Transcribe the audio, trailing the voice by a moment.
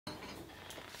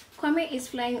Kwame is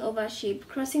flying over a ship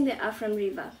crossing the Afram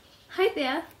River. Hi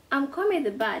there, I'm Kwame the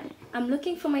Bird. I'm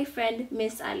looking for my friend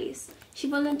Miss Alice. She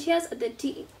volunteers at the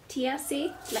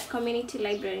TSA Community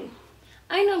Library.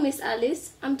 I know Miss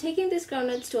Alice. I'm taking these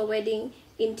groundnuts to a wedding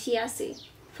in TSA.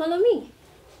 Follow me.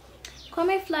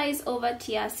 Kwame flies over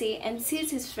TSA and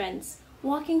sees his friends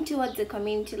walking towards the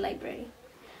community library.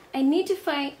 I need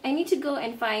to go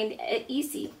and find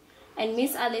EC and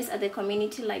Miss Alice at the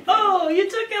community library. Oh, you're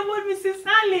talking about Mrs.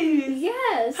 Alice?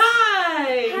 Yes.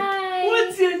 Hi. Hi.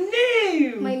 What's your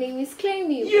name? My name is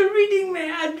Kwame. You're reading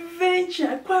my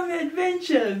adventure, Kwame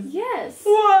Adventures. Yes.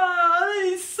 Wow, that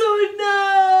is so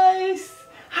nice.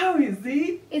 How is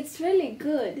it? It's really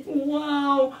good.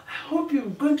 Wow, I hope you're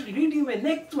going to be reading my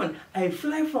next one. I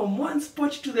fly from one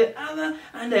spot to the other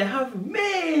and I have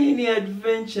many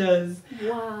adventures.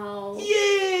 Wow.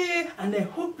 Yay! And I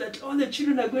hope that all the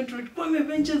children are going to read Kwame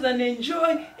Adventures and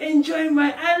enjoy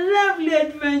my lovely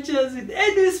adventures with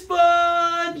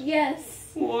EduSpots. Yes.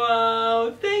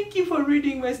 Wow, thank you for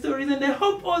reading my stories and I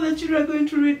hope all the children are going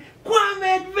to read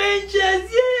Kwame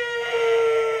Adventures.